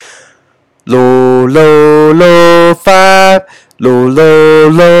low, low, low, five, low, low,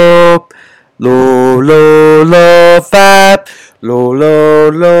 low, low, low, low, five, low, low,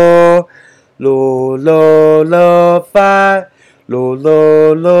 low, low, low, low, five, low,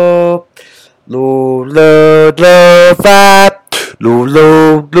 low, low, low, low, low, five, low,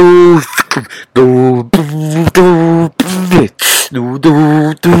 low, low, low, low, low,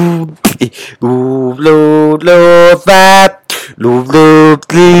 low, low, low, low, five, low, low,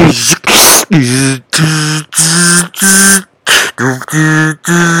 please.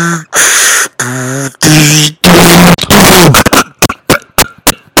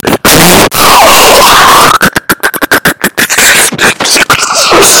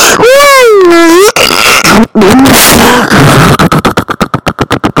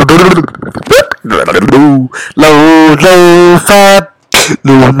 Low, low, five,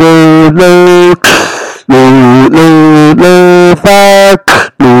 low, low, low, low, low, low, five,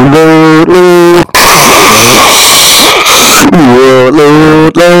 low, low, low, low,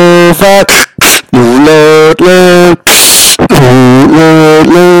 low, low, five, low, low, low, low, low,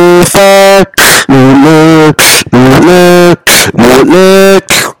 low, five, low, low, low,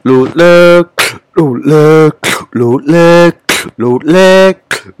 low, low, low, low, low, leg, low leg,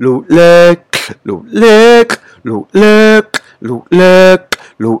 low leg, low leg, low leg, low leg,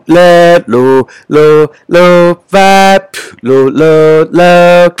 low leg, low, low, five, low, low,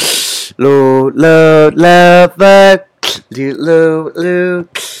 low, low, low, low, five, low, low,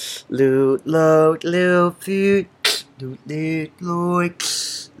 low, low, low, food, low, low,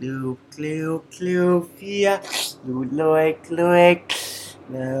 low, low, low, fear, low,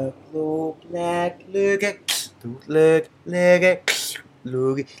 low, low, black, look at,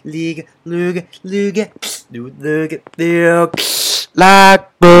 look at, look,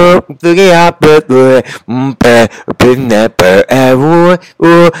 like book, look at bird, been that bird,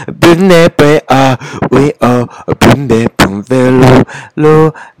 been that bird, we are, been that bird,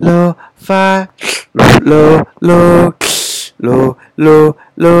 low, low, five, low, low, low, low,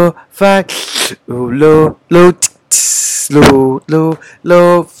 low, five, low, low, low, low,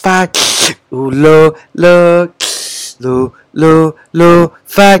 low, five, low, low, low, low, low,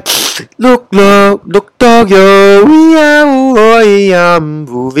 five, look, low, look, dog, yo, we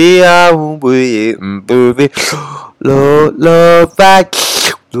low, low, five,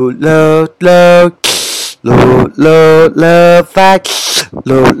 low, low, low, low, low, low, five,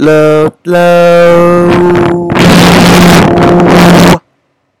 low, low, low.